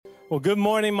Well, good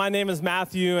morning. My name is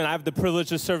Matthew, and I have the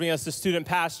privilege of serving as the student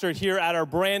pastor here at our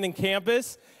Brandon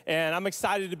campus. And I'm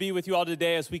excited to be with you all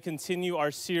today as we continue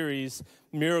our series,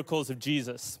 Miracles of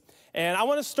Jesus. And I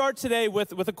want to start today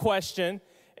with a question.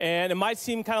 And it might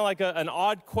seem kind of like an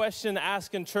odd question to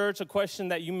ask in church, a question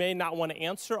that you may not want to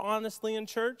answer honestly in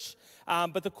church.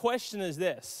 But the question is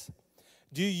this: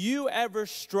 do you ever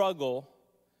struggle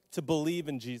to believe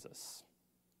in Jesus?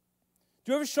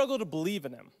 Do you ever struggle to believe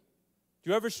in him? Do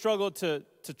you ever struggle to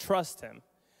trust him?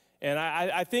 And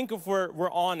I think if we're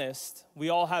honest, we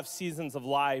all have seasons of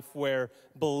life where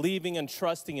believing and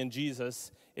trusting in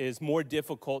Jesus is more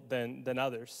difficult than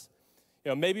others. You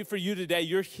know, maybe for you today,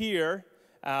 you're here,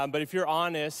 but if you're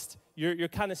honest, you're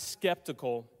kind of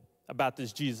skeptical about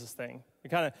this Jesus thing.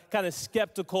 You're kind of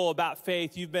skeptical about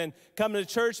faith. You've been coming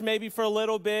to church maybe for a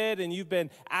little bit, and you've been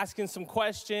asking some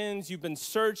questions. You've been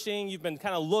searching. You've been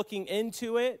kind of looking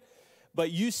into it. But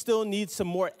you still need some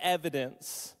more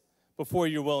evidence before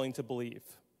you're willing to believe.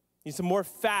 You need some more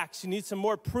facts. You need some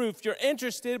more proof. You're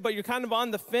interested, but you're kind of on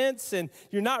the fence, and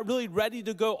you're not really ready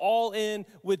to go all in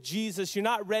with Jesus. You're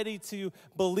not ready to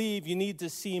believe. You need to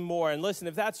see more. And listen,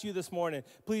 if that's you this morning,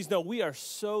 please know we are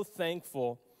so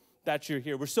thankful that you're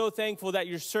here. We're so thankful that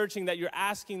you're searching, that you're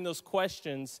asking those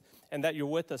questions, and that you're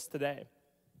with us today.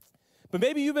 But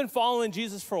maybe you've been following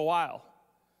Jesus for a while.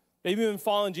 Maybe you've been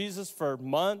following Jesus for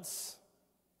months,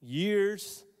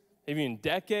 years, maybe even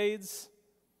decades.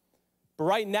 But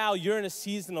right now, you're in a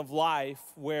season of life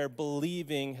where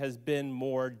believing has been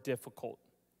more difficult.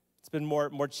 It's been more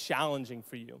challenging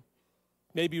for you.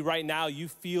 Maybe right now you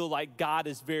feel like God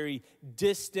is very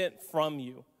distant from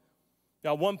you.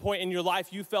 Now, at one point in your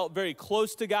life, you felt very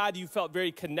close to God. You felt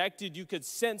very connected. You could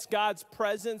sense God's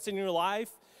presence in your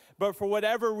life. But for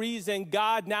whatever reason,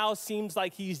 God now seems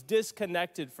like he's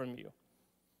disconnected from you.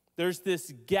 There's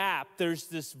this gap, there's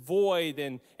this void,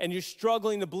 and you're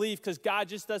struggling to believe because God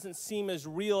just doesn't seem as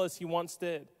real as he once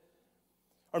did.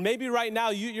 Or maybe right now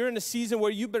you're in a season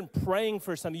where you've been praying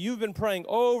for something. You've been praying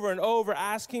over and over,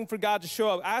 asking for God to show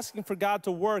up, asking for God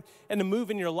to work and to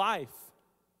move in your life.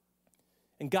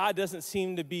 And God doesn't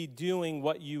seem to be doing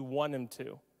what you want him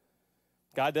to.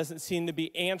 God doesn't seem to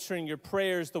be answering your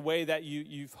prayers the way that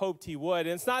you've hoped he would. And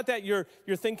it's not that you're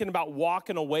thinking about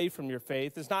walking away from your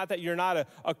faith. It's not that you're not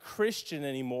a Christian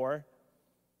anymore.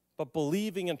 But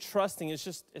believing and trusting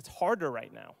it's harder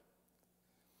right now.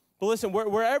 But listen,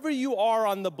 wherever you are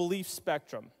on the belief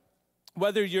spectrum,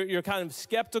 whether you're kind of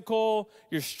skeptical,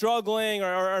 you're struggling,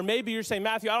 or maybe you're saying,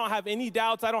 Matthew, I don't have any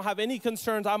doubts, I don't have any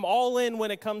concerns, I'm all in when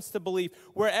it comes to belief.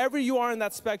 Wherever you are in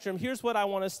that spectrum, here's what I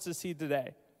want us to see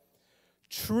today.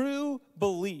 True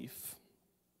belief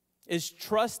is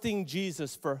trusting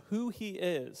Jesus for who he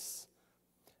is,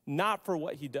 not for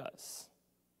what he does.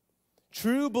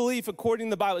 True belief, according to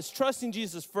the Bible, is trusting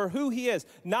Jesus for who he is,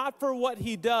 not for what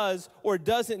he does or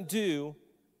doesn't do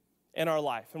in our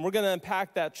life. And we're going to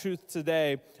unpack that truth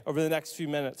today over the next few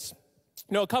minutes.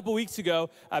 You know, a couple weeks ago,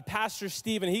 Pastor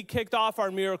Stephen, he kicked off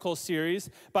our miracle series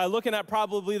by looking at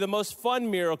probably the most fun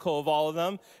miracle of all of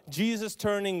them, Jesus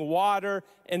turning water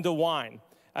into wine.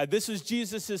 This was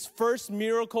Jesus' first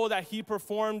miracle that he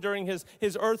performed during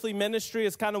his earthly ministry.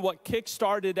 It's kind of what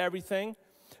kick-started everything.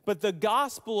 But the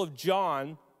Gospel of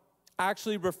John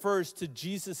actually refers to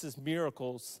Jesus'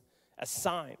 miracles as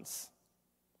signs.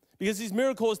 Because these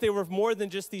miracles, they were more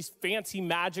than just these fancy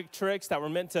magic tricks that were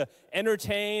meant to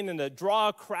entertain and to draw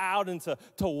a crowd and to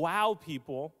wow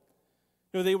people.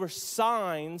 No, they were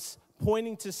signs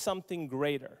pointing to something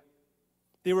greater.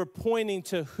 They were pointing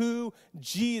to who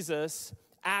Jesus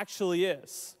actually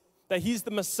is. That he's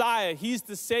the Messiah, he's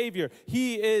the Savior,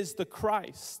 he is the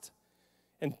Christ.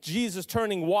 And Jesus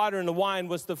turning water into wine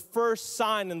was the first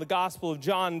sign in the Gospel of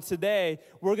John. And today,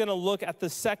 we're going to look at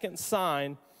the second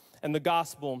sign in the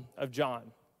Gospel of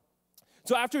John.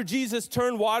 So after Jesus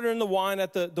turned water into wine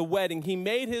at the wedding, he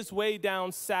made his way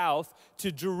down south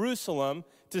to Jerusalem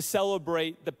to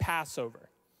celebrate the Passover.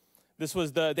 This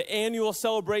was the annual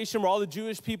celebration where all the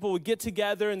Jewish people would get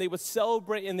together and they would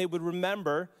celebrate and they would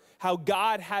remember how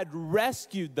God had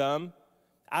rescued them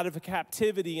out of a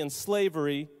captivity and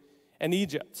slavery in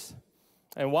Egypt.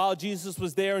 And while Jesus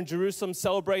was there in Jerusalem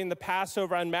celebrating the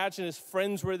Passover, I imagine his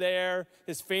friends were there,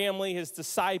 his family, his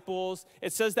disciples.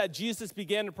 It says that Jesus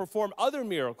began to perform other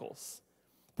miracles,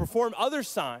 perform other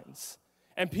signs.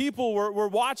 And people were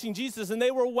watching Jesus, and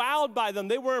they were wowed by them.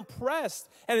 They were impressed.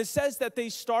 And it says that they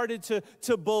started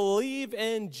to believe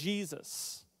in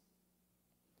Jesus.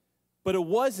 But it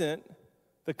wasn't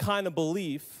the kind of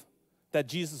belief that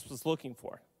Jesus was looking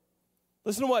for.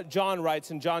 Listen to what John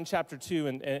writes in John chapter 2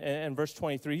 and verse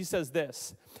 23. He says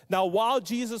this, "Now while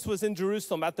Jesus was in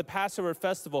Jerusalem at the Passover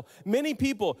festival, many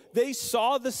people, they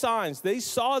saw the signs, they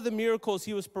saw the miracles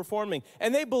he was performing,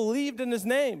 and they believed in his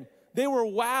name. They were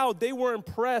wowed, they were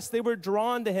impressed, they were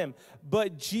drawn to him.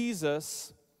 But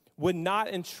Jesus would not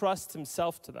entrust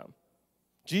himself to them.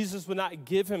 Jesus would not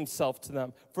give himself to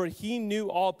them, for he knew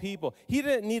all people. He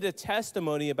didn't need a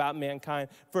testimony about mankind,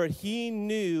 for he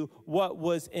knew what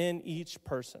was in each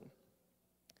person."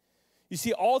 You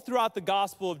see, all throughout the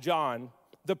Gospel of John,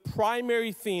 the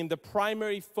primary theme, the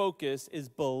primary focus is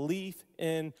belief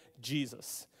in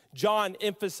Jesus. John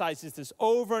emphasizes this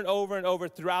over and over and over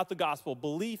throughout the gospel,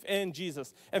 belief in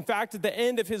Jesus. In fact, at the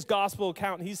end of his gospel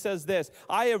account, he says this,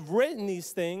 "I have written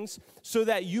these things so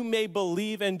that you may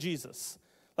believe in Jesus."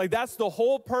 Like, that's the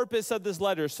whole purpose of this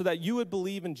letter, so that you would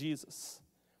believe in Jesus.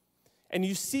 And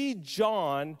you see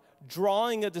John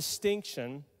drawing a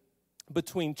distinction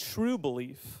between true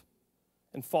belief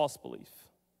and false belief.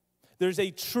 There's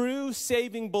a true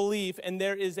saving belief, and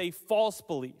there is a false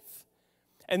belief.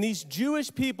 And these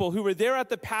Jewish people who were there at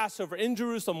the Passover in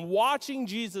Jerusalem watching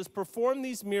Jesus perform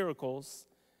these miracles,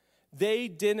 they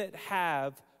didn't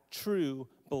have true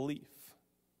belief.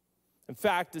 In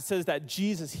fact, it says that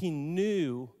Jesus, he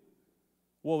knew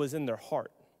what was in their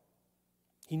heart.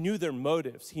 He knew their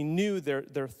motives. He knew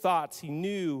their thoughts. He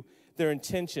knew their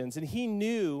intentions. And he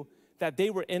knew that they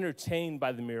were entertained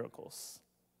by the miracles.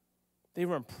 They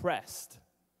were impressed.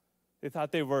 They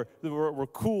thought they were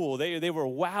cool. They were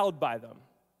wowed by them.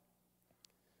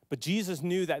 But Jesus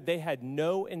knew that they had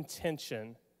no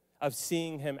intention of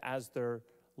seeing him as their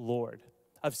Lord,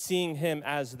 of seeing him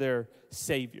as their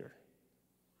Savior.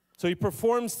 So he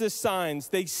performs these signs.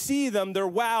 They see them, they're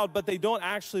wowed, but they don't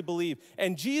actually believe.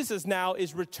 And Jesus now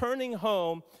is returning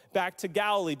home back to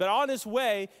Galilee. But on his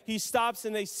way, he stops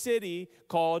in a city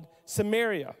called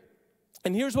Samaria.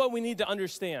 And here's what we need to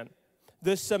understand.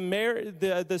 The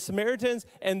Samaritans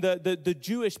and the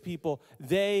Jewish people,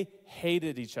 they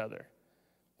hated each other.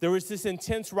 There was this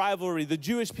intense rivalry. The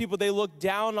Jewish people, they looked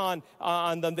down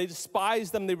on them. They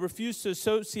despised them. They refused to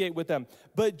associate with them.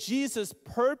 But Jesus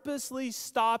purposely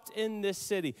stopped in this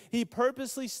city. He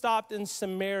purposely stopped in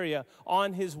Samaria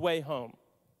on his way home.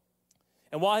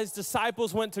 And while his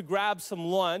disciples went to grab some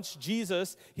lunch,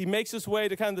 Jesus, he makes his way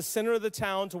to kind of the center of the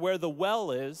town to where the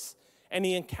well is, and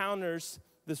he encounters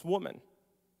this woman.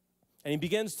 And he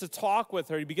begins to talk with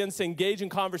her. He begins to engage in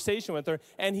conversation with her,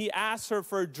 and he asks her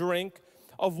for a drink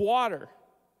of water.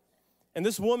 And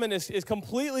this woman is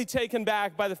completely taken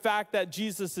back by the fact that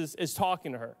Jesus is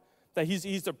talking to her, that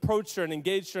he's approached her and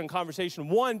engaged her in conversation.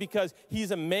 One, because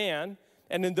he's a man,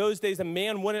 and in those days, a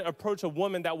man wouldn't approach a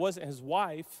woman that wasn't his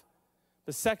wife.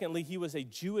 But secondly, he was a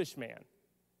Jewish man.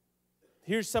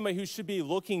 Here's somebody who should be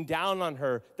looking down on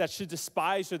her, that should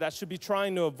despise her, that should be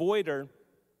trying to avoid her,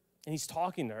 and he's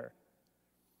talking to her.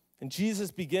 And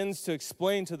Jesus begins to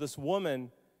explain to this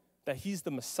woman that he's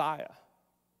the Messiah.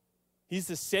 He's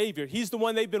the Savior. He's the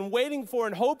one they've been waiting for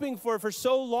and hoping for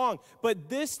so long. But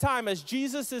this time, as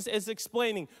Jesus is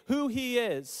explaining who he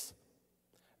is,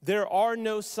 there are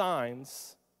no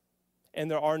signs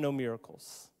and there are no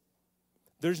miracles.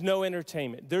 There's no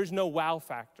entertainment. There's no wow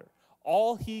factor.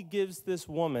 All he gives this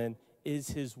woman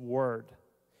is his word,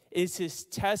 is his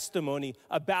testimony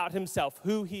about himself,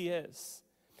 who he is.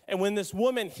 And when this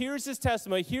woman hears his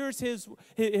testimony, hears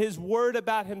his word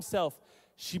about himself,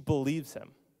 she believes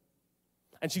him.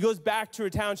 And she goes back to her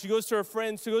town, she goes to her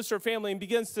friends, she goes to her family and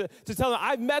begins to tell them,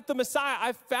 "I've met the Messiah,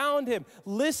 I found him.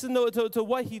 Listen to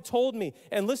what he told me."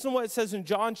 And listen to what it says in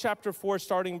John chapter 4,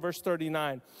 starting verse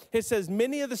 39. It says,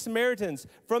 "Many of the Samaritans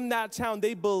from that town,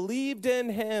 they believed in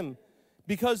him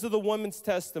because of the woman's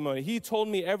testimony. He told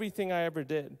me everything I ever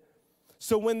did.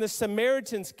 So when the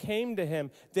Samaritans came to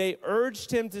him, they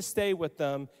urged him to stay with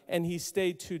them, and he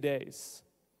stayed 2 days.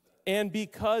 And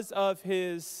because of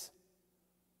his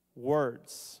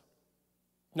words,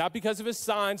 not because of his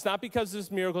signs, not because of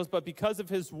his miracles, but because of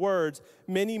his words,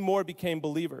 many more became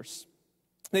believers.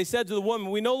 They said to the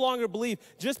woman, 'We no longer believe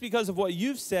just because of what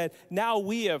you've said. Now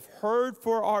we have heard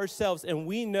for ourselves, and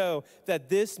we know that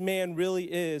this man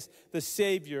really is the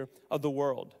Savior of the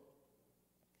world.'"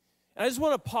 And I just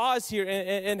want to pause here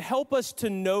and help us to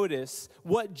notice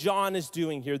what John is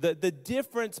doing here, the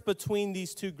difference between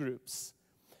these two groups.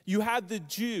 You have the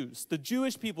Jews, the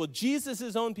Jewish people,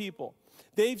 Jesus' own people.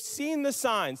 They've seen the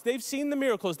signs. They've seen the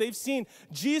miracles. They've seen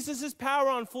Jesus' power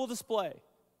on full display.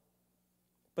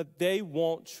 But they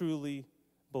won't truly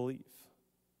believe.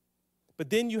 But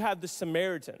then you have the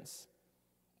Samaritans,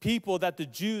 people that the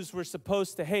Jews were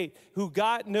supposed to hate, who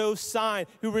got no sign,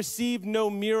 who received no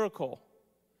miracle.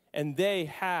 And they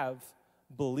have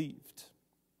believed.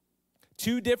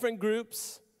 Two different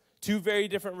groups, two very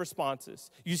different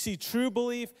responses. You see true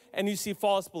belief and you see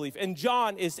false belief. And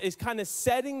John is kind of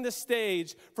setting the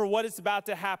stage for what is about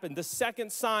to happen. The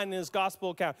second sign in his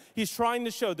gospel account. He's trying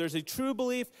to show there's a true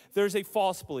belief, there's a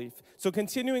false belief. So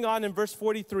continuing on in verse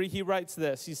 43, he writes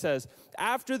this. He says,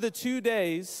 after the 2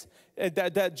 days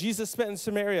that Jesus spent in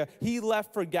Samaria, he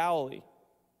left for Galilee.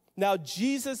 Now,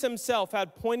 Jesus himself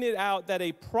had pointed out that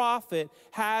a prophet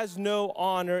has no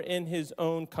honor in his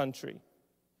own country.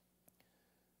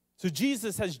 So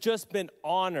Jesus has just been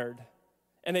honored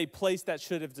in a place that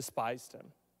should have despised him.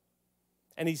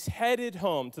 And he's headed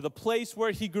home to the place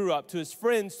where he grew up, to his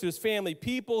friends, to his family,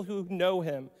 people who know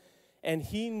him. And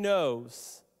he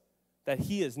knows that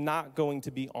he is not going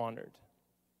to be honored.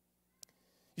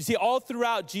 You see, all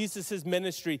throughout Jesus'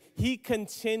 ministry, he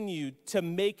continued to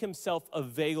make himself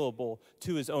available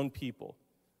to his own people.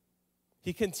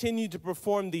 He continued to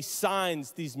perform these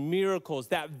signs, these miracles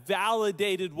that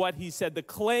validated what he said, the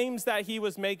claims that he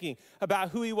was making about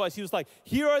who he was. He was like,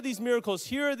 here are these miracles,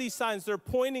 here are these signs, they're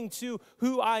pointing to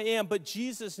who I am. But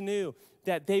Jesus knew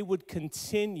that they would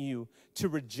continue to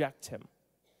reject him,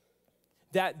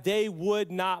 that they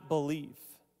would not believe.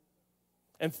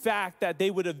 In fact, that they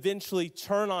would eventually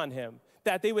turn on him,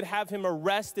 that they would have him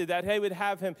arrested, that they would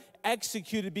have him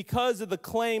executed because of the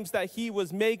claims that he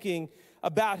was making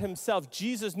about himself.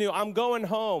 Jesus knew, I'm going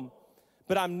home,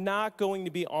 but I'm not going to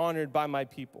be honored by my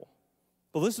people.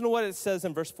 But listen to what it says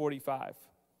in verse 45.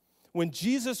 When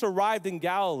Jesus arrived in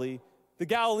Galilee, the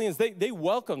Galileans, they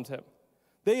welcomed him.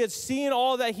 They had seen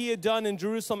all that he had done in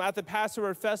Jerusalem at the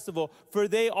Passover festival, for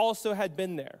they also had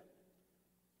been there.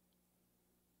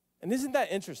 And isn't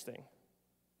that interesting?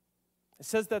 It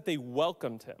says that they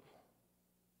welcomed him.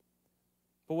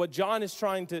 But what John is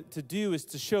trying to do is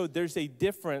to show there's a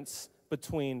difference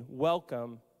between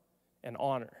welcome and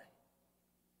honor.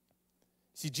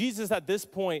 See, Jesus at this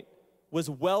point was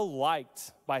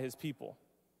well-liked by his people.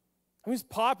 I mean, he's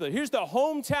popular. Here's the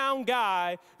hometown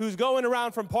guy who's going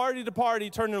around from party to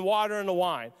party turning water into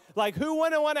wine. Like, who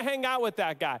wouldn't want to hang out with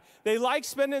that guy? They liked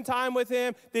spending time with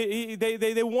him.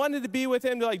 They wanted to be with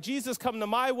him. They're like, Jesus, come to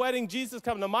my wedding. Jesus,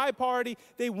 come to my party.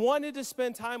 They wanted to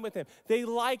spend time with him. They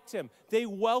liked him. They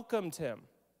welcomed him.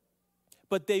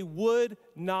 But they would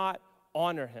not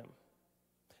honor him.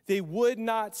 They would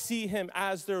not see him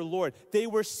as their Lord. They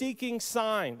were seeking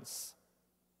signs.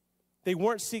 They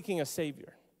weren't seeking a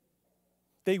Savior.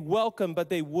 They welcomed, but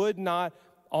they would not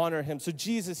honor him. So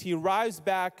Jesus, he arrives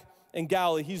back in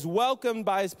Galilee. He's welcomed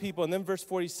by his people. And then verse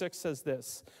 46 says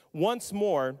this. Once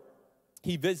more,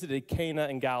 he visited Cana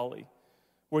in Galilee,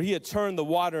 where he had turned the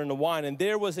water into wine. And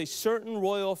there was a certain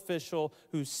royal official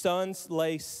whose son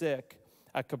lay sick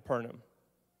at Capernaum.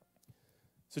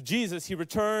 So Jesus, he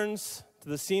returns to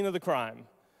the scene of the crime,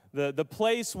 the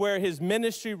place where his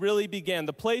ministry really began,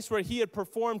 the place where he had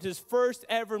performed his first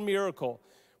ever miracle,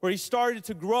 where he started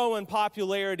to grow in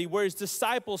popularity, where his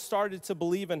disciples started to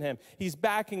believe in him. He's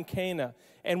back in Cana,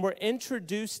 and we're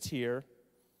introduced here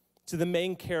to the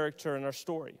main character in our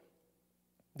story,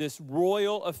 this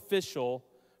royal official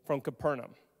from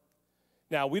Capernaum.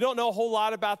 Now, we don't know a whole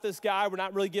lot about this guy. We're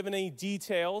not really given any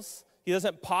details. He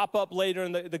doesn't pop up later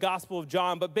in the Gospel of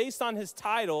John, but based on his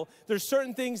title, there's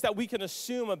certain things that we can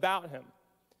assume about him.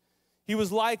 He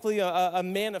was likely a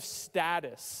man of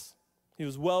status. He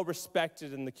was well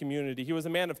respected in the community. He was a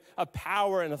man of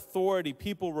power and authority.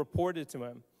 People reported to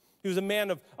him. He was a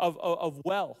man of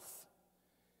wealth.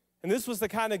 And this was the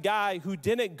kind of guy who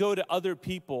didn't go to other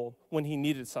people when he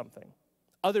needed something.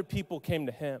 Other people came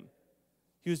to him.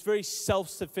 He was very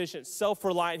self-sufficient,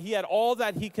 self-reliant. He had all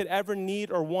that he could ever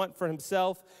need or want for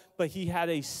himself, but he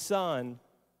had a son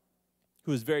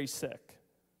who was very sick.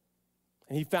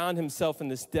 And he found himself in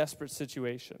this desperate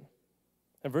situation.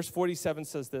 And verse 47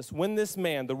 says this, when this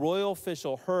man, the royal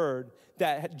official, heard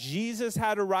that Jesus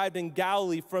had arrived in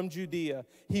Galilee from Judea,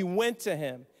 he went to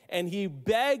him and he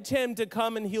begged him to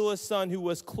come and heal his son who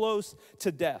was close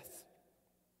to death.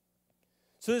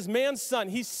 So this man's son,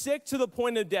 he's sick to the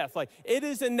point of death. Like, it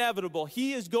is inevitable.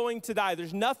 He is going to die.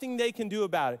 There's nothing they can do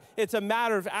about it. It's a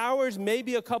matter of hours,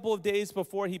 maybe a couple of days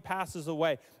before he passes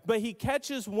away. But he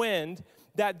catches wind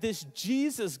that this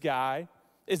Jesus guy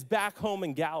is back home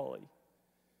in Galilee.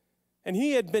 And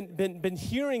he had been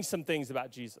hearing some things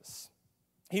about Jesus.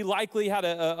 He likely had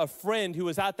a friend who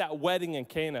was at that wedding in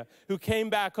Cana who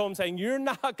came back home saying, you're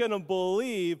not going to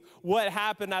believe what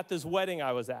happened at this wedding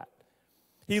I was at.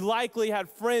 He likely had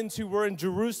friends who were in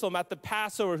Jerusalem at the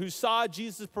Passover who saw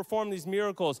Jesus perform these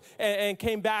miracles and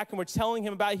came back and were telling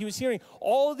him about it. He was hearing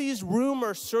all these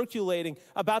rumors circulating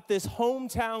about this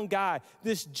hometown guy,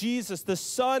 this Jesus, the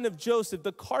son of Joseph,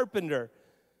 the carpenter,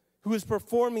 who is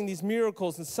performing these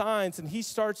miracles and signs, and he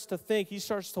starts to think, he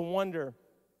starts to wonder,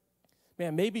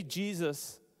 man, maybe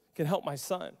Jesus can help my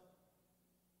son.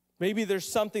 Maybe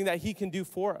there's something that he can do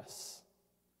for us.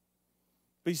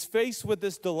 But he's faced with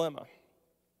this dilemma.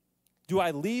 Do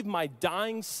I leave my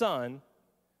dying son,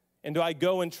 and do I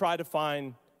go and try to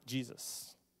find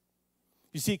Jesus?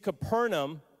 You see,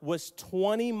 Capernaum was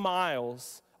 20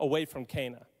 miles away from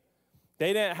Cana.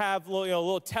 They didn't have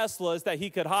little Teslas that he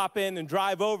could hop in and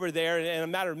drive over there in a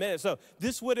matter of minutes. So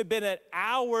this would have been an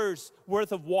hour's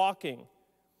worth of walking.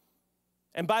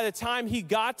 And by the time he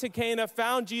got to Cana,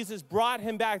 found Jesus, brought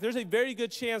him back, there's a very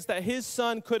good chance that his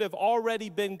son could have already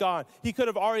been gone. He could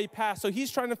have already passed. So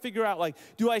he's trying to figure out,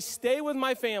 do I stay with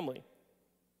my family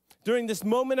during this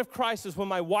moment of crisis when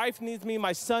my wife needs me,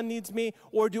 my son needs me,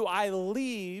 or do I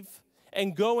leave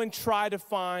and go and try to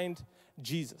find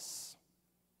Jesus?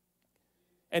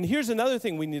 And here's another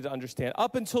thing we need to understand.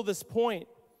 Up until this point,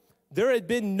 there had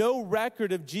been no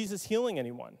record of Jesus healing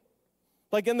anyone.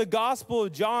 Like in the Gospel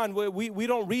of John, we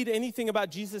don't read anything about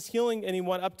Jesus healing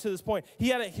anyone up to this point. He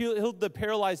hadn't healed the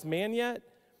paralyzed man yet.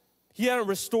 He hadn't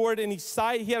restored any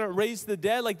sight. He hadn't raised the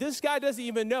dead. This guy doesn't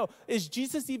even know, is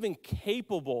Jesus even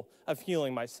capable of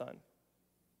healing my son?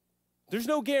 There's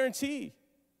no guarantee.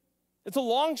 It's a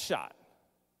long shot.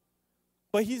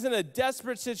 But he's in a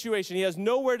desperate situation. He has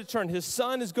nowhere to turn. His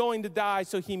son is going to die,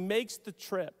 so he makes the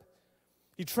trip.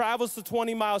 He travels the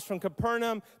 20 miles from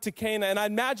Capernaum to Cana, and I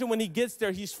imagine when he gets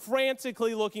there, he's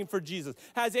frantically looking for Jesus.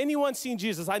 Has anyone seen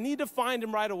Jesus? I need to find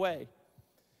him right away.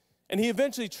 And he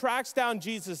eventually tracks down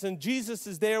Jesus, and Jesus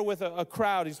is there with a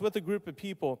crowd. He's with a group of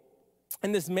people.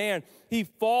 And this man, he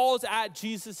falls at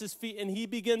Jesus' feet, and he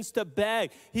begins to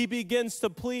beg. He begins to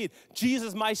plead,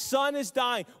 Jesus, my son is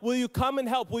dying. Will you come and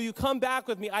help? Will you come back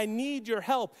with me? I need your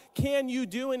help. Can you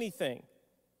do anything?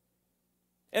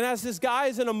 And as this guy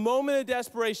is in a moment of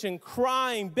desperation,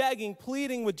 crying, begging,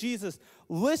 pleading with Jesus,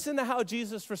 listen to how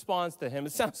Jesus responds to him.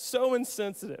 It sounds so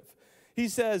insensitive. He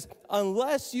says,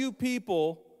 unless you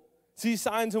people see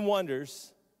signs and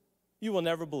wonders, you will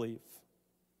never believe.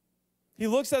 He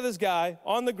looks at this guy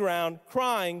on the ground,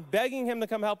 crying, begging him to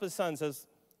come help his son, says,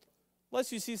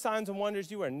 unless you see signs and wonders,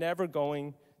 you are never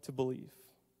going to believe.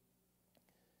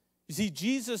 You see,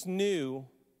 Jesus knew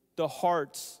the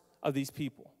hearts of these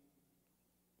people.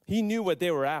 He knew what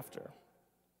they were after.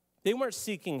 They weren't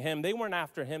seeking him. They weren't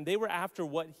after him. They were after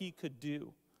what he could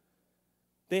do.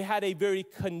 They had a very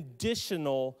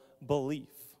conditional belief.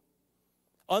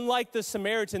 Unlike the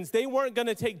Samaritans, they weren't going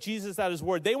to take Jesus at his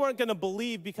word. They weren't going to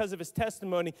believe because of his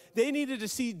testimony. They needed to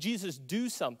see Jesus do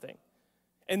something.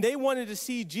 And they wanted to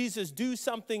see Jesus do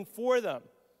something for them.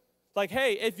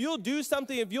 Hey, if you'll do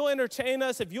something, if you'll entertain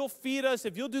us, if you'll feed us,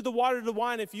 if you'll do the water to the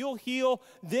wine, if you'll heal,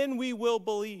 then we will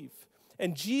believe.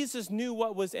 And Jesus knew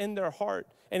what was in their heart,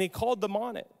 and he called them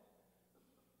on it.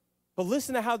 But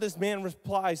listen to how this man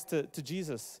replies to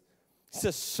Jesus. He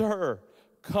says, sir,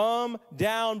 come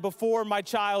down before my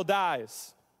child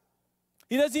dies.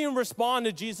 He doesn't even respond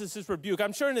to Jesus' rebuke.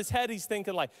 I'm sure in his head he's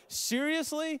thinking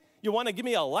seriously? You want to give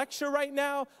me a lecture right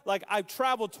now? I've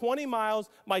traveled 20 miles.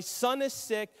 My son is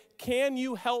sick. Can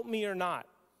you help me or not?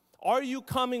 Are you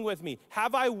coming with me?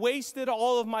 Have I wasted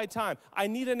all of my time? I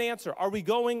need an answer. Are we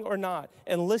going or not?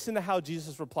 And listen to how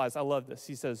Jesus replies. I love this.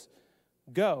 He says,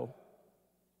 go.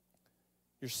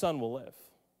 Your son will live.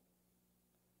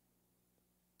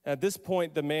 At this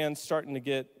point, the man's starting to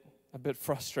get a bit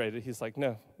frustrated. He's like,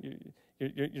 no,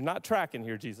 you're not tracking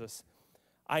here, Jesus.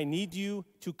 I need you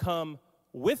to come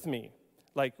with me.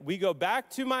 We go back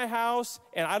to my house,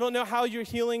 and I don't know how your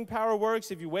healing power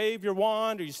works, if you wave your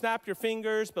wand or you snap your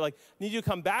fingers, but I need you to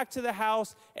come back to the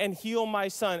house and heal my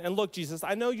son. And look, Jesus,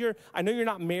 I know you're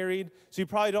not married, so you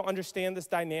probably don't understand this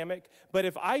dynamic, but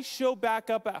if I show back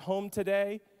up at home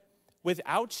today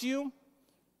without you,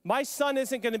 my son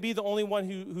isn't going to be the only one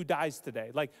who dies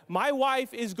today. My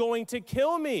wife is going to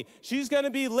kill me. She's going to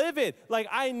be livid.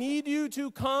 I need you to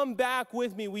come back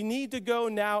with me. We need to go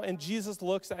now. And Jesus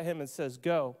looks at him and says,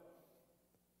 go.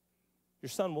 Your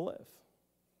son will live.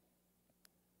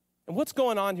 And what's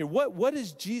going on here? What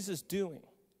is Jesus doing?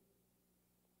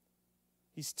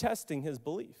 He's testing his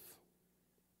belief.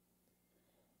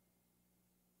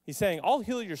 He's saying, I'll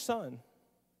heal your son,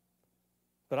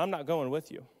 but I'm not going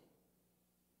with you.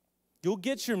 You'll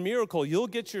get your miracle, you'll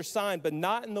get your sign, but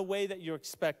not in the way that you're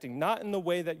expecting, not in the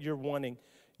way that you're wanting.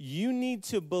 You need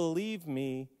to believe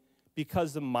me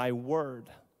because of my word,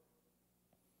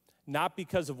 not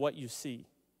because of what you see.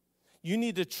 You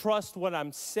need to trust what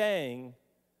I'm saying,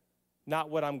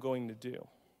 not what I'm going to do.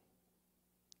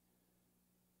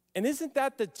 And isn't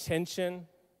that the tension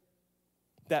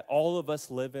that all of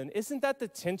us live in? Isn't that the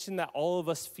tension that all of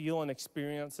us feel and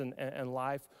experience in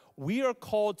life? We are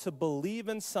called to believe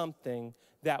in something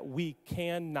that we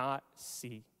cannot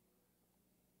see.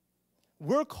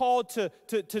 We're called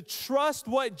to trust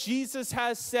what Jesus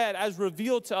has said as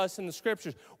revealed to us in the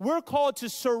scriptures. We're called to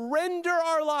surrender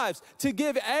our lives, to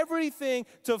give everything,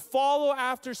 to follow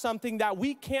after something that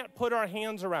we can't put our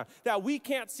hands around, that we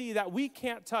can't see, that we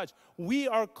can't touch. We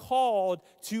are called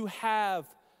to have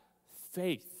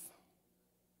faith.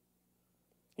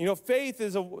 You know, faith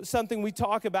is something we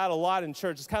talk about a lot in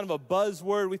church. It's kind of a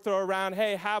buzzword we throw around.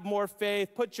 Hey, have more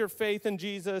faith. Put your faith in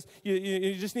Jesus.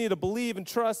 You just need to believe and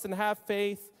trust and have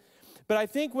faith. But I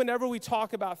think whenever we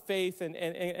talk about faith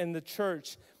and the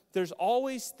church, there's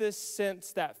always this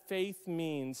sense that faith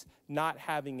means not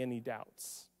having any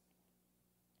doubts.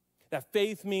 That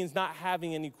faith means not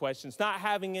having any questions, not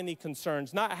having any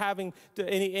concerns, not having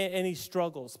any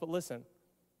struggles. But listen,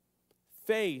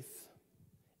 faith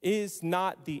is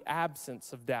not the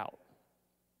absence of doubt.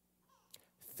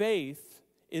 Faith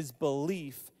is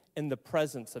belief in the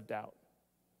presence of doubt.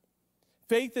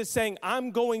 Faith is saying, I'm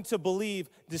going to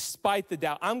believe despite the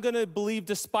doubt. I'm going to believe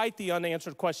despite the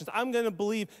unanswered questions. I'm going to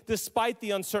believe despite the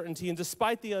uncertainty and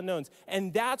despite the unknowns.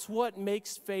 And that's what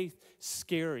makes faith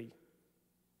scary.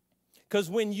 Because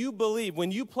when you believe,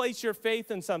 when you place your faith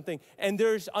in something and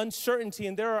there's uncertainty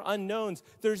and there are unknowns,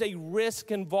 there's a risk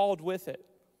involved with it.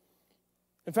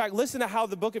 In fact, listen to how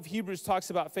the book of Hebrews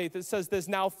talks about faith. It says this,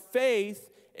 now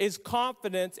faith is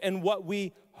confidence in what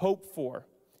we hope for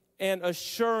and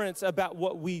assurance about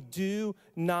what we do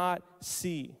not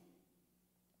see.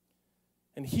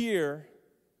 And here,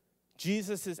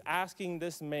 Jesus is asking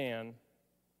this man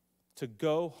to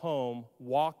go home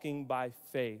walking by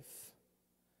faith,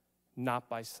 not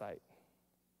by sight.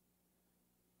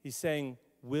 He's saying,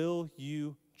 will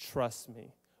you trust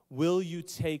me? Will you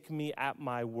take me at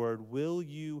my word? Will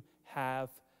you have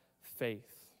faith?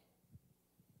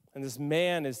 And this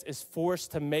man is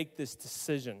forced to make this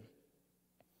decision.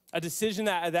 A decision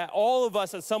that all of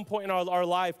us at some point in our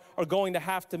life are going to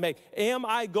have to make. Am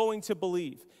I going to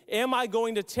believe? Am I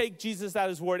going to take Jesus at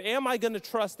his word? Am I going to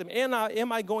trust him?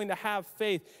 Am I going to have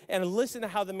faith? And listen to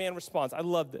how the man responds. I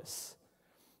love this.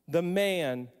 The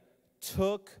man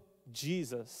took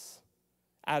Jesus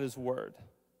at his word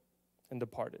and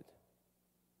departed.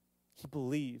 He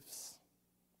believes.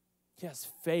 He has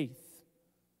faith.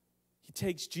 He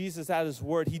takes Jesus at his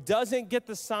word. He doesn't get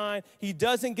the sign. He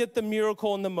doesn't get the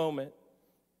miracle in the moment.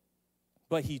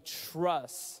 But he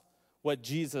trusts what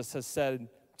Jesus has said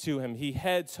to him. He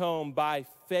heads home by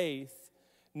faith,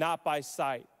 not by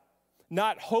sight.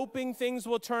 Not hoping things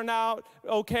will turn out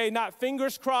okay, not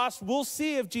fingers crossed, we'll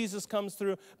see if Jesus comes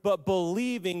through, but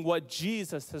believing what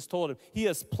Jesus has told him. He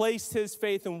has placed his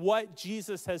faith in what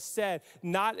Jesus has said,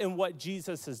 not in what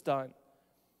Jesus has done.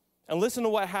 And listen to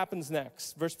what happens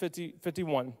next, verse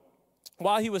 51.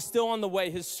 While he was still on the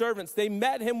way, his servants, they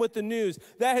met him with the news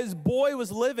that his boy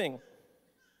was living.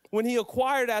 When he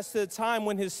inquired as to the time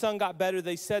when his son got better,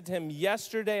 they said to him,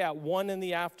 yesterday at 1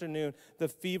 p.m, the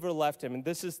fever left him. And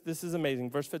this is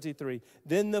amazing. Verse 53,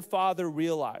 then the father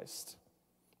realized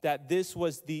that this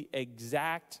was the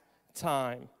exact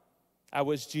time at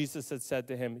which Jesus had said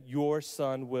to him, your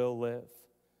son will live.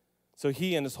 So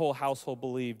he and his whole household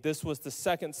believed. This was the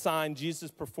second sign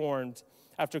Jesus performed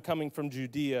after coming from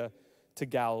Judea to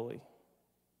Galilee.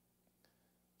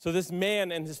 So this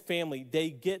man and his family, they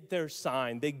get their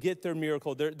sign. They get their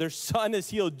miracle. Their son is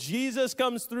healed. Jesus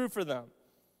comes through for them.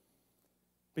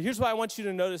 But here's what I want you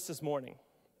to notice this morning.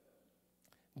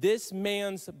 This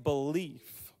man's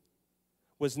belief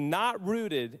was not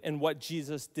rooted in what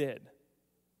Jesus did.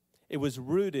 It was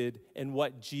rooted in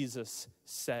what Jesus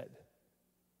said.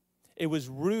 It was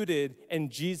rooted in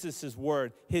Jesus'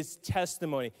 word, his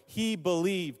testimony. He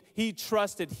believed, he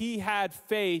trusted, he had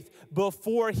faith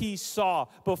before he saw,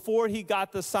 before he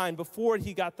got the sign, before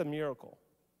he got the miracle.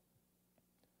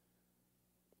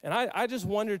 And I just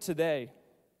wonder today,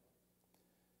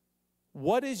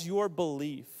 what is your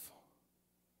belief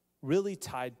really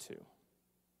tied to?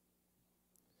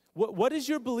 What is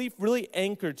your belief really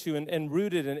anchored to and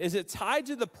rooted in? Is it tied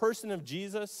to the person of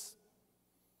Jesus?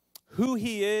 Who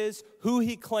he is, who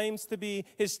he claims to be,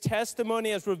 his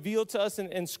testimony as revealed to us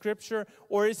in Scripture?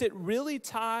 Or is it really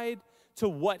tied to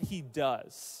what he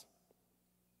does?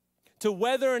 To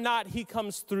whether or not he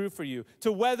comes through for you,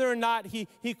 to whether or not he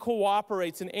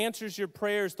cooperates and answers your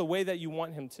prayers the way that you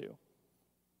want him to.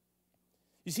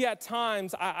 You see, at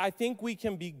times, I think we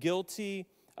can be guilty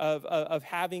of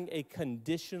having a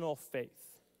conditional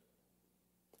faith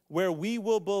where we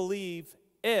will believe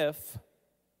if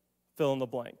fill in the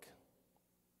blank.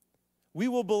 We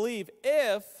will believe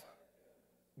if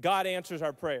God answers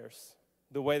our prayers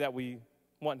the way that we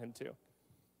want him to.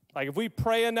 Like if we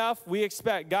pray enough, we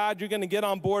expect, God, you're going to get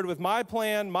on board with my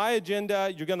plan, my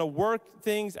agenda. You're going to work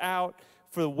things out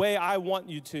for the way I want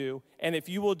you to. And if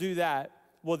you will do that,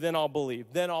 well, then I'll believe.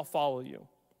 Then I'll follow you.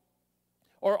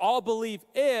 Or I'll believe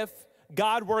if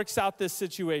God works out this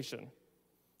situation.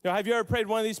 You know, have you ever prayed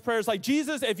one of these prayers like,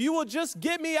 Jesus, if you will just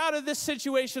get me out of this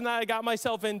situation that I got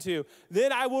myself into,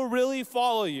 then I will really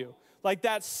follow you. Like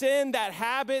that sin, that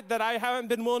habit that I haven't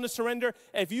been willing to surrender,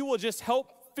 if you will just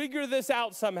help figure this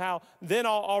out somehow, then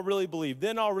I'll really believe.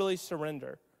 Then I'll really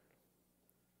surrender.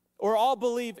 Or I'll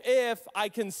believe if I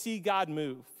can see God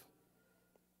move.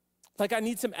 Like I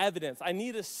need some evidence. I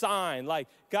need a sign. Like,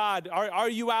 God, are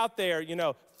you out there? You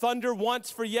know, thunder once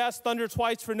for yes, thunder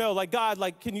twice for no. Like, God,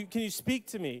 like, can you speak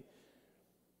to me?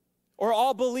 Or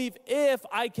I'll believe if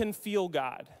I can feel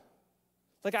God.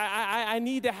 Like, I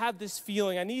need to have this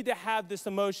feeling. I need to have this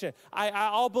emotion.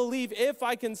 I'll believe if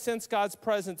I can sense God's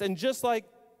presence. And just like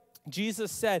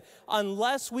Jesus said,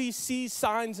 unless we see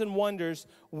signs and wonders,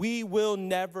 we will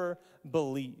never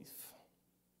believe.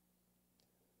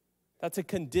 That's a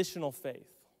conditional faith.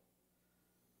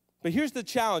 But here's the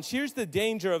challenge. Here's the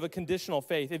danger of a conditional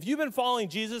faith. If you've been following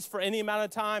Jesus for any amount of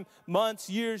time, months,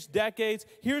 years, decades,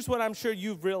 here's what I'm sure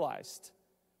you've realized.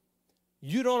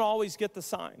 You don't always get the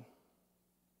sign.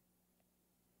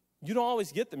 You don't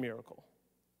always get the miracle.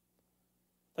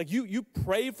 Like you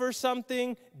pray for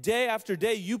something day after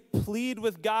day. You plead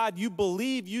with God. You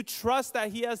believe. You trust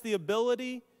that he has the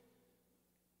ability.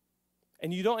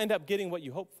 And you don't end up getting what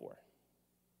you hope for.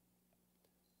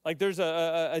 Like there's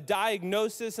a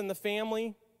diagnosis in the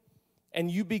family, and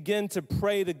you begin to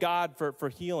pray to God for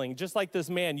healing. Just like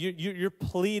this man, you're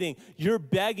pleading, you're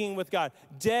begging with God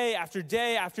day after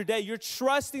day after day. You're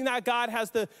trusting that God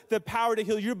has the power to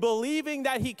heal. You're believing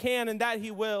that he can and that he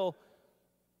will,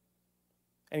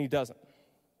 and he doesn't.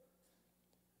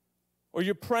 Or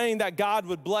you're praying that God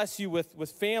would bless you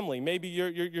with family. Maybe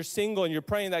you're single and you're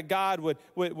praying that God would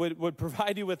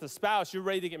provide you with a spouse. You're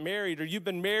ready to get married, or you've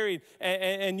been married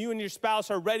and you and your spouse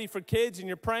are ready for kids, and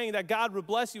you're praying that God would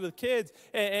bless you with kids,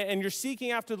 and you're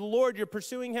seeking after the Lord. You're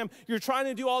pursuing him. You're trying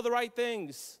to do all the right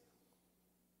things,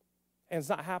 and it's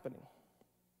not happening.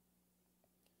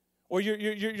 Or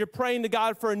you're praying to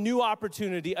God for a new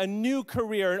opportunity, a new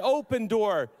career, an open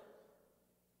door,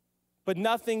 but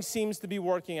nothing seems to be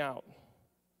working out.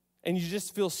 And you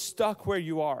just feel stuck where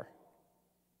you are.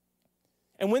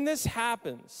 And when this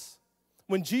happens,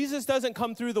 when Jesus doesn't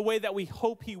come through the way that we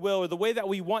hope he will or the way that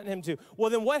we want him to,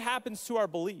 well, then what happens to our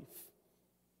belief?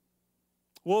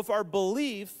 Well, if our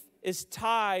belief is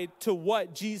tied to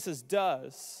what Jesus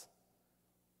does,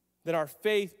 then our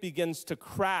faith begins to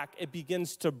crack. It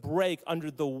begins to break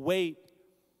under the weight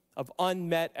of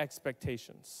unmet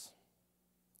expectations.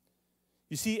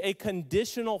 You see, a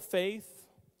conditional faith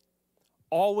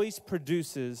always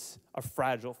produces a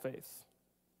fragile faith.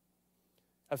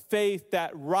 A faith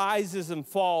that rises and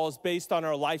falls based on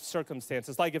our life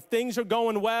circumstances. Like if things are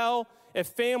going well, if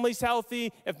family's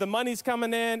healthy, if the money's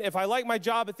coming in, if I like my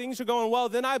job, if things are going well,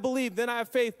 then I believe, then I have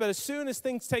faith. But as soon as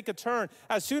things take a turn,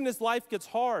 as soon as life gets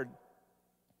hard,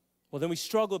 well, then we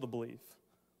struggle to believe.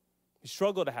 We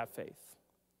struggle to have faith.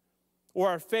 Or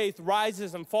our faith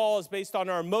rises and falls based on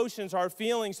our emotions, our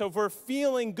feelings. So if we're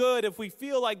feeling good, if we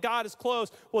feel like God is close,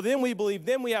 well, then we believe,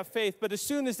 then we have faith. But as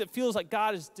soon as it feels like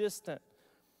God is distant,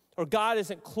 or God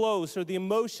isn't close, or the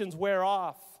emotions wear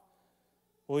off,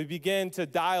 well, we begin to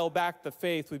dial back the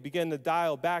faith. We begin to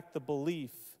dial back the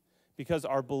belief, because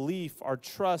our belief, our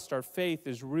trust, our faith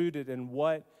is rooted in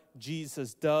what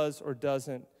Jesus does or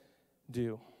doesn't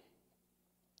do.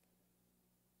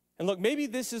 And look, maybe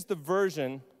this is the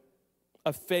version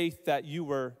of faith that you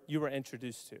were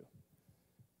introduced to.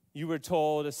 You were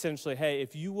told essentially, hey,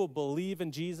 if you will believe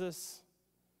in Jesus,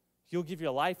 you'll give your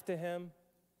life to him,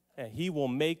 and he will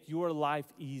make your life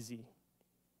easy.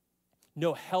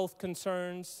 No health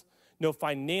concerns, no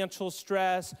financial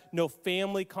stress, no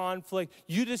family conflict.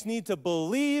 You just need to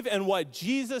believe in what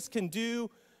Jesus can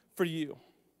do for you.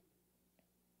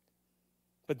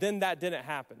 But then that didn't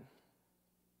happen.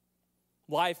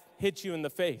 Life hit you in the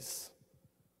face.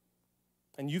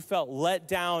 And you felt let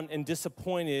down and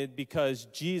disappointed because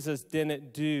Jesus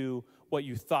didn't do what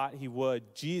you thought he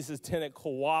would. Jesus didn't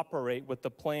cooperate with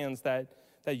the plans that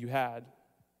you had.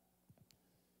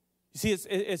 You see,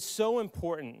 it's so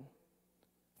important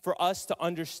for us to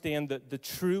understand the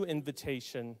true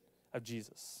invitation of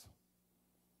Jesus.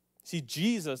 See,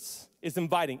 Jesus is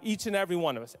inviting each and every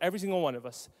one of us, every single one of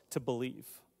us, to believe.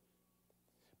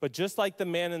 But just like the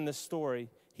man in this story,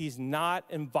 he's not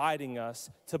inviting us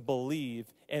to believe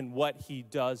in what he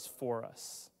does for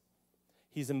us.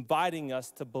 He's inviting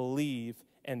us to believe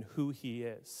in who he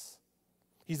is.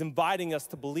 He's inviting us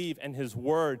to believe in his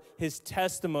word, his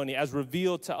testimony as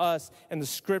revealed to us in the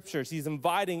scriptures. He's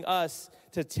inviting us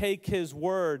to take his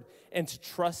word and to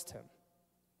trust him.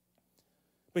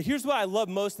 But here's what I love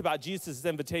most about Jesus'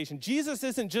 invitation. Jesus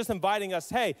isn't just inviting us,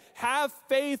 hey, have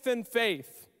faith in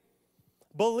faith.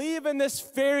 Believe in this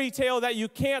fairy tale that you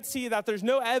can't see, that there's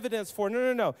no evidence for.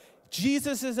 No.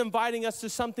 Jesus is inviting us to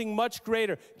something much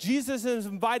greater. Jesus is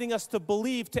inviting us to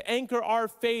believe, to anchor our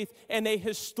faith in a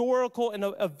historical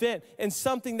event, in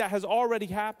something that has already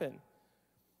happened.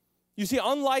 You see,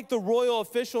 unlike the royal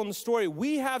official in the story,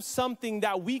 we have something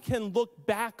that we can look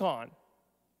back on.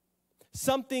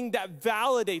 Something that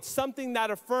validates, something that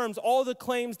affirms all the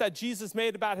claims that Jesus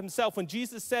made about himself. When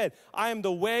Jesus said, I am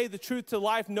the way, the truth to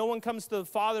life, no one comes to the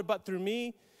Father but through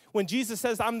me. When Jesus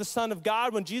says, I'm the Son of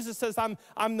God, when Jesus says,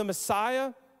 I'm the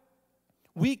Messiah,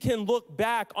 we can look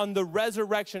back on the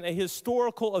resurrection, a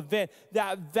historical event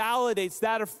that validates,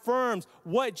 that affirms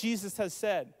what Jesus has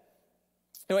said.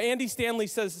 You know, Andy Stanley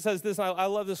says this, and I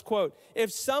love this quote.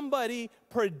 If somebody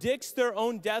predicts their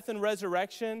own death and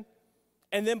resurrection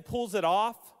and then pulls it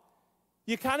off,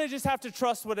 you kind of just have to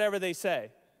trust whatever they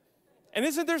say. And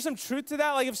isn't there some truth to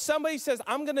that? Like if somebody says,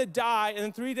 I'm gonna die, and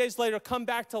then 3 days later come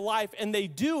back to life, and they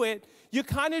do it, you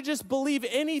kind of just believe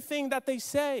anything that they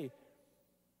say.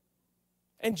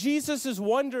 And Jesus is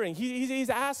wondering, he's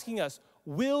asking us,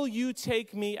 will you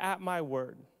take me at my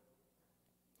word?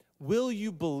 Will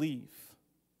you believe?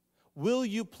 Will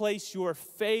you place your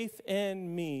faith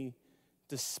in me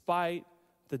despite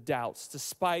the doubts,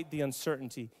 despite the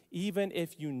uncertainty, even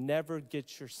if you never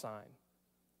get your sign?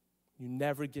 You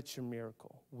never get your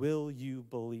miracle. Will you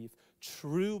believe?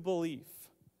 True belief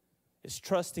is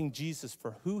trusting Jesus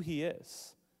for who he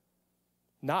is,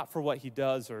 not for what he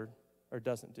does or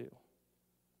doesn't do.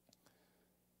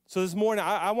 So this morning,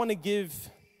 I want to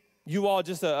give you all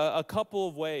just a couple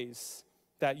of ways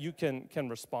that you can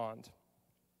respond.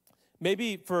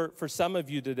 Maybe for some of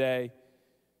you today,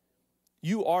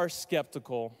 you are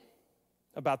skeptical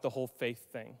about the whole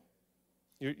faith thing.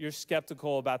 You're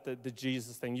skeptical about the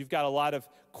Jesus thing. You've got a lot of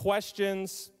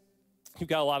questions. You've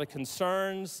got a lot of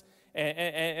concerns.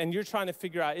 And you're trying to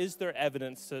figure out, is there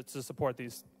evidence to support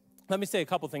these? Let me say a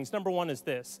couple things. Number one is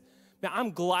this. Now,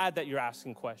 I'm glad that you're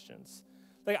asking questions.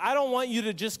 Like, I don't want you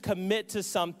to just commit to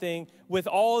something with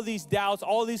all of these doubts,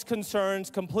 all these concerns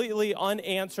completely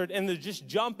unanswered, and to just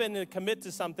jump in and commit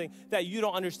to something that you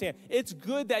don't understand. It's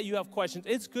good that you have questions.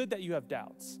 It's good that you have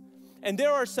doubts. And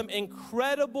there are some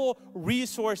incredible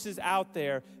resources out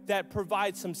there that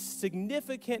provide some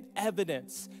significant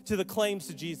evidence to the claims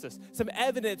of Jesus, some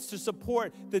evidence to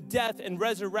support the death and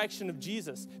resurrection of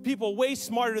Jesus. People way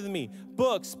smarter than me,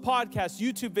 books, podcasts,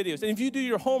 YouTube videos. And if you do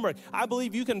your homework, I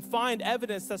believe you can find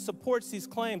evidence that supports these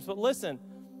claims. But listen,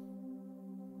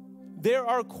 there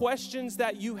are questions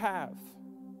that you have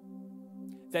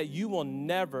that you will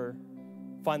never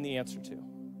find the answer to.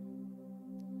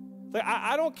 Like,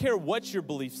 I don't care what your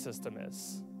belief system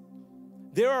is.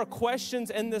 There are questions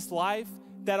in this life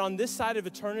that on this side of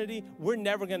eternity, we're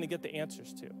never going to get the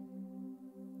answers to.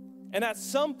 And at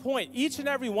some point, each and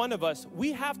every one of us,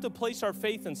 we have to place our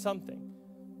faith in something.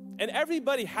 And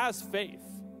everybody has faith.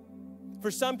 For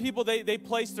some people, they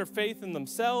place their faith in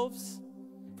themselves.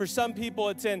 For some people,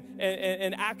 it's in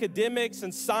academics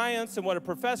and science and what a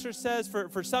professor says.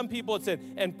 For some people, it's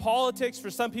in politics.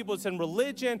 For some people, it's in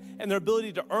religion and their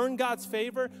ability to earn God's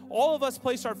favor. All of us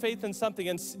place our faith in something.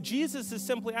 And Jesus is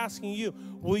simply asking you,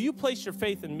 will you place your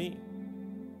faith in me?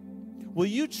 Will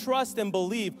you trust and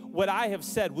believe what I have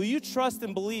said? Will you trust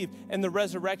and believe in the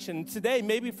resurrection? And today,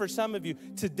 maybe for some of you,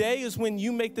 today is when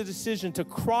you make the decision to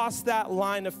cross that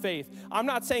line of faith. I'm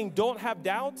not saying don't have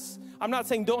doubts. I'm not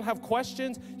saying don't have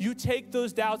questions. You take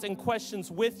those doubts and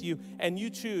questions with you, and you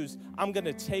choose, I'm going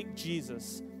to take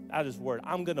Jesus at his word.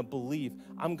 I'm going to believe.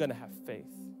 I'm going to have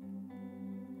faith.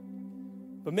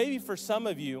 But maybe for some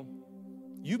of you,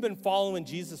 you've been following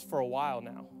Jesus for a while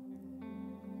now.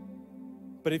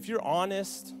 But if you're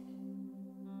honest,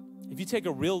 if you take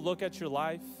a real look at your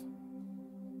life,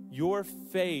 your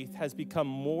faith has become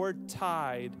more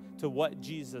tied to what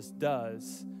Jesus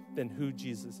does than who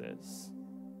Jesus is.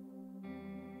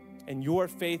 And your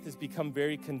faith has become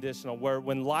very conditional, where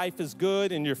when life is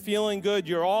good and you're feeling good,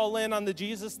 you're all in on the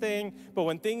Jesus thing. But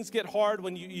when things get hard,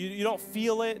 when you don't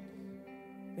feel it,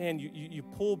 man, you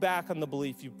pull back on the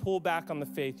belief, you pull back on the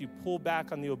faith, you pull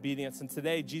back on the obedience. And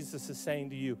today, Jesus is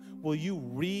saying to you, will you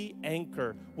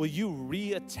re-anchor, will you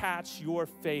reattach your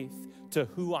faith to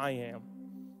who I am,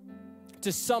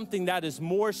 to something that is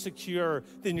more secure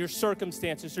than your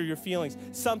circumstances or your feelings,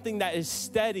 something that is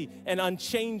steady and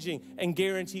unchanging and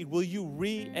guaranteed? Will you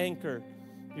re-anchor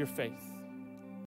your faith?